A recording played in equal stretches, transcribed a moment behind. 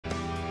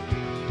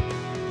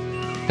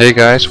Hey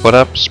guys, what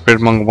up?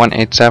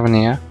 SpiritMonk187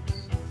 here,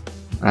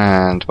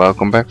 and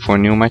welcome back for a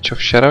new match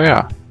of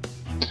Shadow.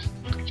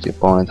 Give the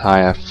opponent high,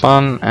 have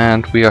fun,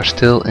 and we are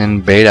still in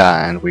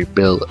beta, and we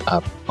build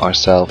up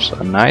ourselves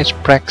a nice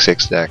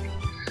Praxix deck.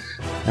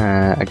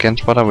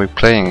 Against what are we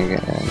playing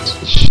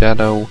against?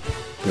 Shadow,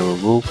 your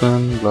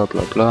Wolfen, blah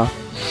blah blah.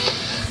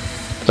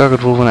 Target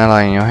Wolfen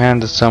ally in your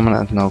hand is summoned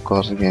at no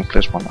cost and gain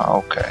 +1.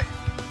 Okay,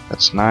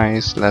 that's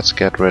nice. Let's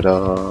get rid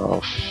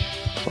of.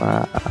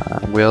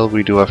 Well,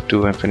 we do have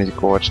 2 infinity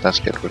cords. Let's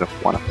get rid of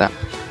one of them.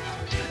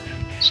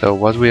 So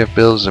what we have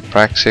built is a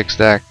Praxix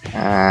deck,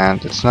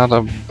 and it's not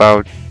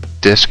about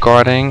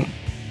discarding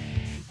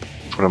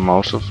for the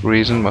most of the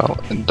reason. Well,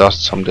 it does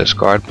some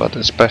discard, but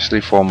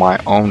especially for my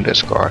own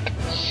discard.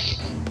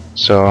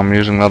 So I'm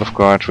using a lot of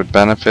cards with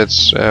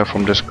benefits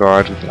from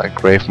discard, like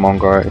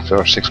Gravemonger. If there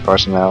are 6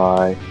 cards in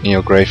ally in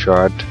your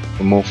graveyard,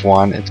 remove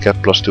 1, it gets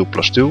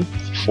 +2/+2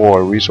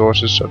 for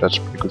resources, so that's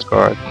a pretty good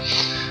card.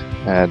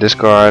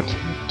 Discard,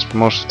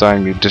 most of the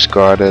time you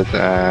discard it,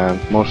 and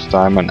most of the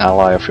time an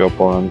ally of your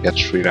opponent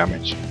gets 3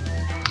 damage.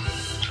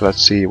 So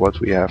let's see what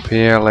we have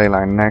here.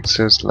 Leyline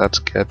Nexus, let's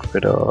get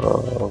rid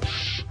of,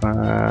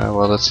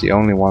 well, that's the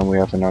only one we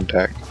have in our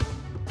deck.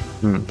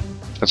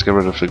 Let's get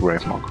rid of the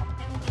Gravemonger.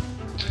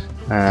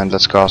 And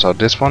let's cast out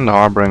this one, the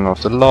Harbinger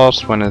of the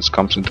Lost. When it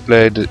comes into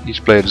play,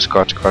 each player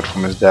discards a card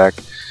from his deck.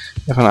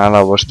 If an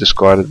ally was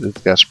discarded,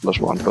 it gets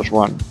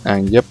 +1/+1.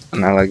 And yep,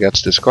 an ally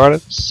gets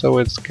discarded, so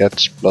it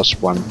gets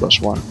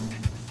 +1/+1.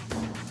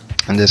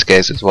 In this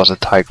case it was a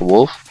Tiger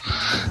Wolf,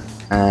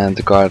 and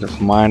the card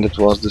of mine that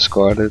was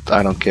discarded,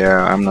 I don't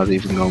care, I'm not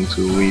even going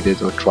to read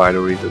it or try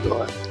to read it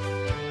or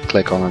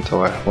click on it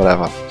or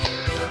whatever.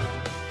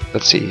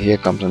 Let's see, here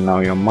comes a Now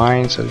Your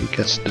Mine, so he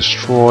gets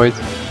destroyed.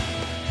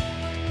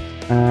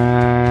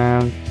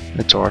 And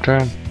it's our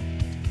turn.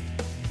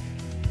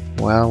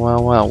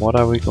 Well, what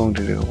are we going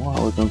to do?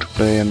 Are we going to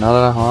play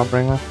another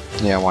Harbinger?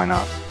 Yeah, why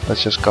not?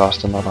 Let's just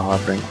cast another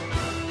Harbinger.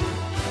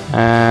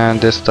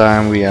 And this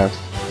time we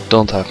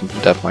don't have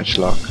that much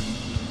luck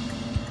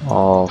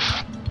of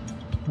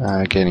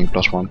gaining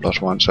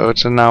 +1/+1. So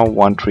it's a now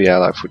 1/3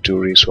 ally for 2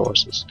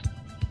 resources.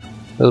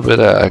 A little bit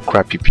a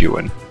crappy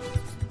Pewin.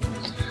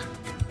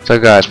 So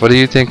guys, what do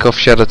you think of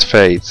Shattered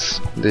Fates?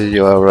 Did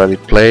you already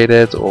played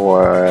it,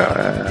 or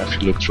have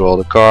you looked through all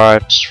the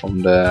cards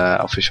from the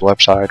official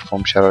website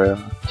from Shadow?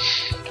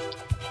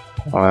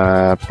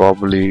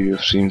 Probably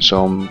you've seen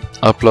some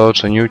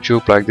uploads on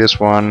YouTube like this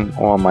one,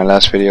 or my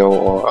last video,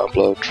 or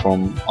uploads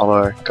from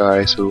other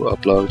guys who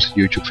upload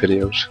YouTube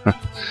videos.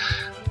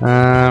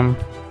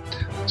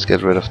 Let's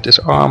get rid of this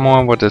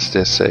armor. What does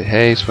this say?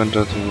 Haste, when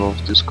that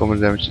involves this combat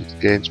damage, it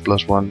gains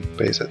 +1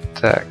 base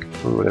attack.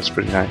 Ooh, that's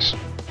pretty nice.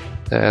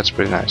 That's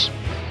pretty nice.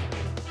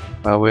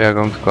 Well, we are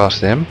going to cast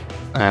him,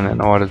 and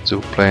in order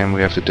to play him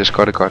we have to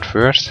discard a card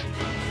first,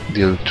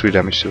 deal 3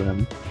 damage to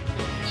him.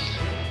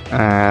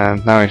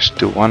 And now he's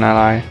 2/1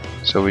 ally,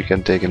 so we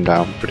can take him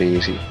down pretty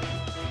easy.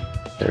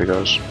 There he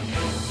goes.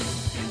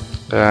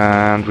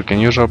 And we can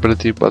use our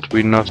ability, but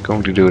we're not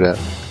going to do that.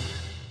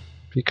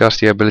 Because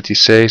the ability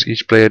says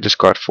each player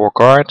discard 4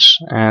 cards,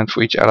 and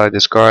for each ally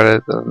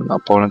discarded, an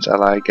opponent's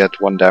ally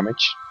gets 1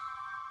 damage.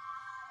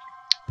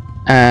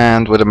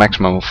 And with a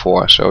maximum of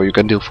 4, so you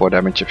can deal 4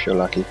 damage if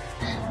you're lucky.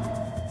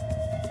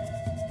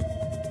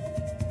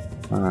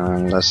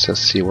 Let's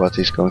just see what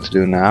he's going to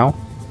do now.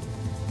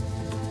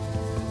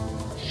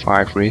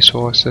 5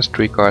 resources,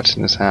 3 cards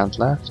in his hand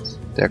left.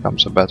 There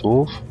comes a Bad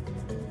Wolf,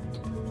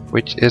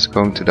 which is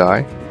going to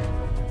die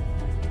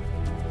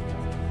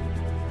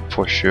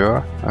for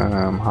sure.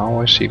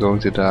 How is he going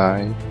to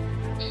die?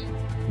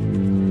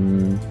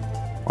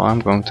 Well, I'm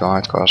going to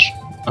hardcast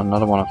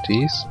another one of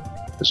these.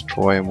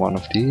 Destroy one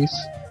of these,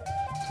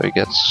 so he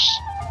gets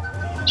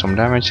some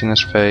damage in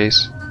his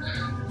face.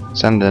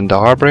 Send in the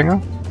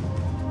Harbinger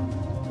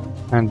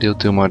and deal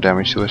 2 more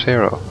damage to his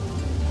hero.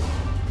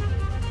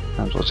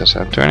 And we'll just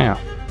end turn here.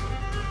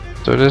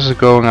 So this is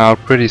going out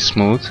pretty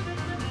smooth.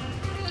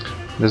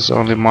 This is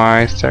only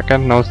my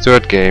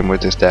third game with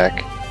this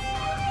deck.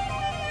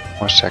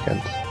 Or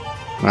second.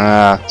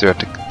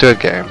 Third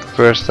game.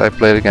 First I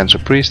played against a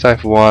priest,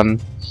 I've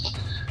won.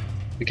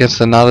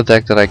 Against another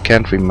deck that I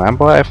can't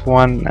remember, I've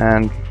won,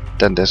 and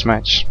then this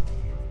match.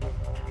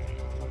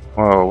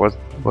 Whoa,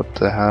 what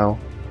the hell?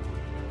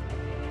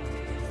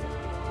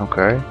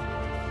 Okay,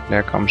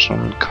 there comes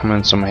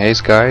some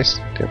haste guys.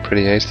 They're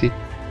pretty hasty.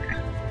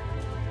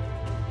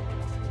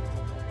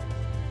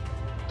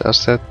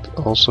 Does that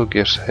also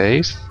gives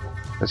haste?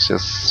 Let's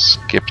just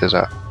skip this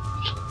out.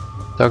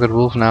 Target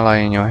wolf and ally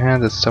in your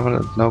hand is summoned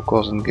at no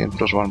cost and gain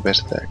 +1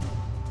 base attack.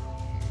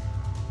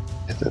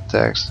 The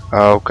text.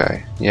 Oh,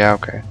 okay, yeah,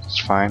 okay, that's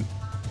fine.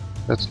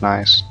 That's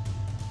nice.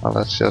 Well,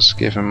 let's just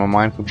give him a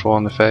mind control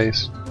in the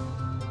face.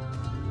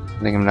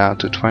 Bring him down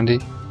to 20.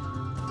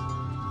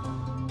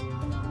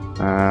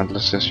 And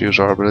let's just use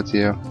our ability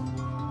here.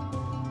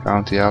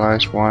 Count the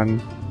allies. 1,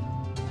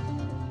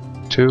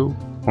 2,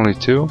 only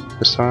 2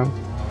 this time.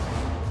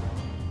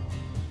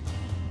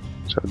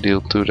 So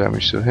deal 2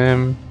 damage to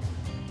him.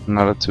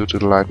 Another 2 to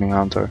the lightning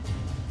hunter.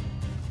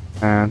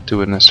 and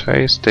 2 in his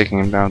face, taking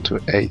him down to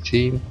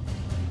 18.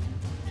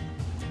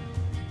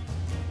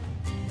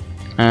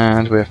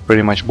 And we have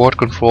pretty much board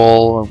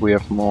control, we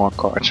have more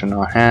cards in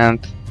our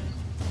hand,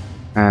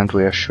 and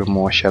we have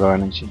more shadow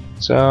energy.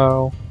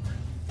 So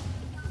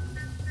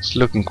it's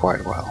looking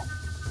quite well.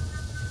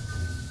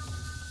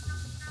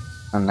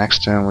 And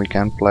next turn we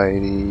can play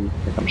the...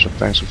 Here comes the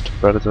Fangs of the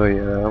Predator.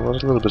 Yeah, I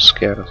was a little bit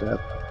scared of that.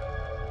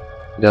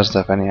 He doesn't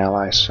have any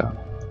allies, so...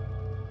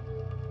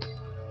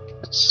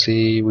 Let's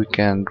see, we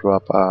can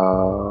drop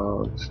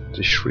out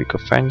the Shriek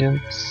of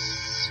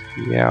Vengeance.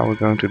 Yeah, we're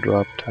going to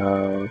drop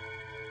out...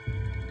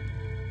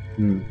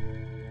 We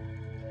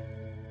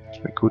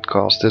could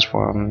cast this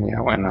one.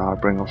 Yeah, why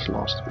not? Bring of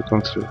Lost. We're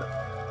going to do that.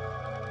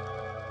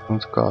 We're going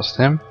to cast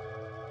him.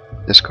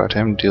 Discard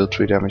him, deal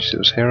 3 damage to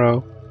his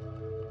hero.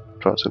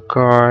 Draw 2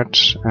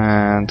 cards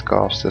and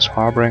cast this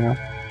Harbinger,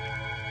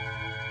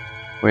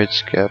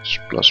 which gets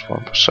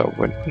 +1 so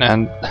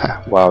and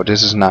wow,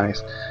 this is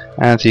nice.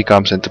 And he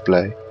comes into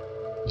play.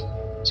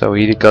 So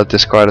he got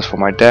discarded from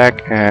my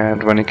deck,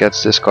 and when he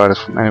gets discarded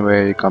from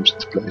anywhere he comes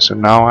into play. So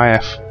now I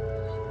have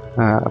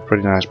a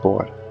pretty nice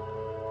board.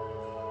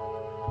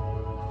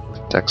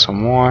 Attack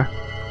some more,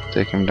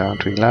 take him down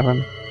to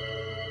 11,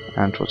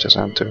 and we'll just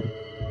end turn.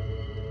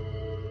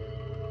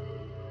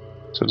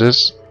 So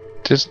this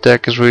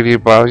deck is really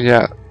about,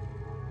 yeah,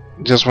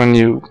 just when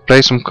you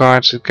play some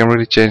cards it can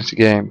really change the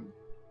game.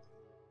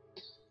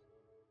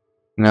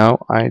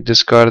 Now I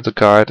discarded the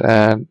card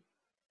and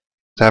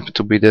it happened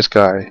to be this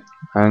guy,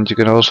 and you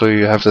can also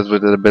have that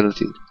with the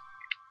ability.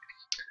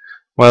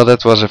 Well,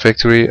 that was a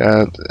victory,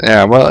 and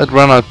yeah, well, it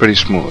ran out pretty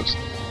smooth.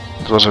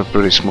 It was a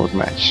pretty smooth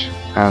match,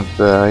 and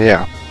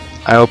yeah,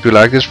 I hope you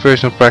like this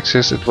version of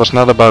Praxix. It was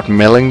not about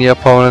milling the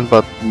opponent,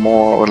 but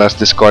more or less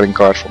discarding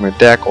cards from your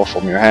deck or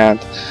from your hand,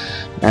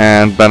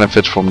 and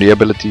benefit from the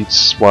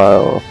abilities.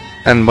 While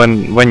and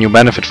when you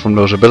benefit from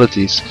those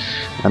abilities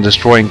and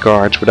destroying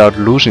cards without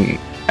losing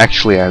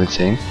actually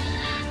anything,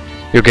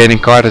 you're gaining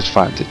card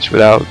advantage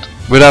without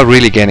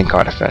really gaining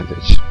card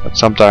advantage. But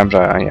sometimes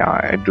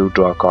I do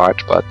draw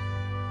cards, but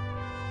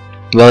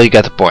well, you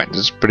get the point.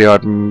 It's pretty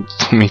hard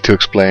for me to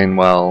explain.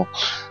 Well,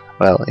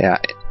 yeah,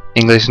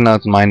 English is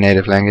not my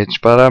native language,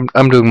 but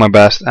I'm doing my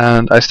best,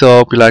 and I still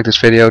hope you like this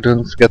video.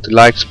 Don't forget to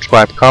like,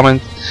 subscribe,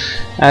 comment,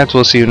 and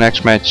we'll see you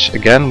next match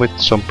again with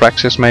some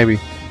Praxix maybe,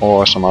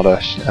 or some other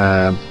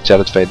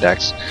Shattered Fate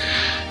decks.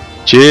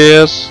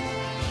 Cheers!